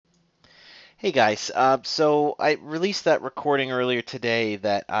Hey guys, so I released that recording earlier today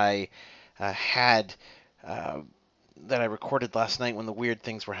that I had uh, that I recorded last night when the weird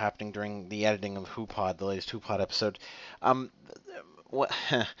things were happening during the editing of HooPod, the latest HooPod episode. Um, what,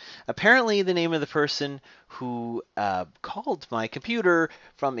 apparently, the name of the person who called my computer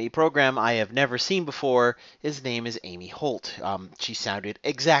from a program I have never seen before, his name is Amy Holt. She sounded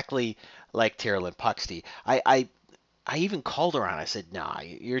exactly like Tyrolyn Puxty. I even called her on. I said, "Nah,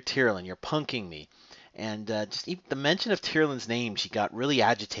 you're Tyrolyn. You're punking me." And just even the mention of Tyrolyn's name, she got really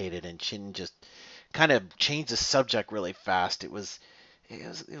agitated and she just kind of changed the subject really fast. It was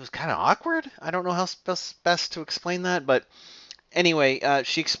kind of awkward. I don't know how best to explain that, but anyway,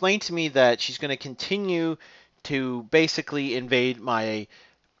 she explained to me that she's going to continue to basically invade my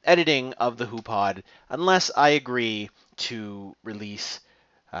editing of the HooPod unless I agree to release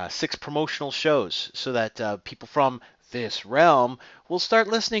six promotional shows so that people from this realm will start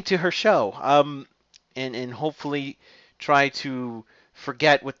listening to her show, and hopefully try to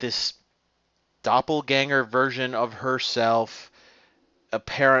forget what this doppelganger version of herself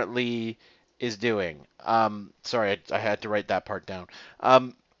apparently is doing. Sorry, I had to write that part down.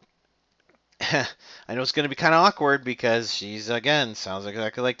 Um, I know it's going to be kind of awkward because she's, again, sounds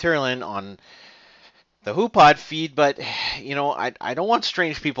exactly like Tyrlin on the HooPod feed, but I don't want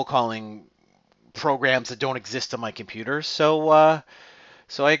strange people calling programs that don't exist on my computer. So I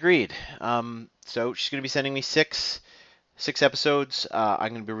agreed. So she's gonna be sending me six episodes.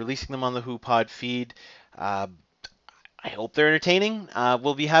 I'm gonna be releasing them on the HooPod feed. Uh, I hope they're entertaining.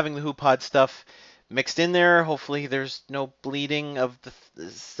 We'll be having the HooPod stuff mixed in there. Hopefully, there's no bleeding of the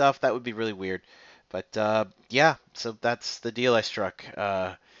stuff. That would be really weird. But yeah, so that's the deal I struck.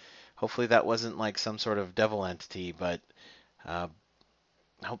 Hopefully, that wasn't like some sort of devil entity, but uh,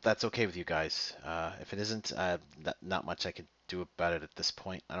 I hope that's okay with you guys. If it isn't, not much I could do about it at this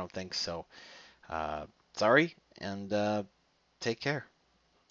point. I don't think so. Sorry, and take care.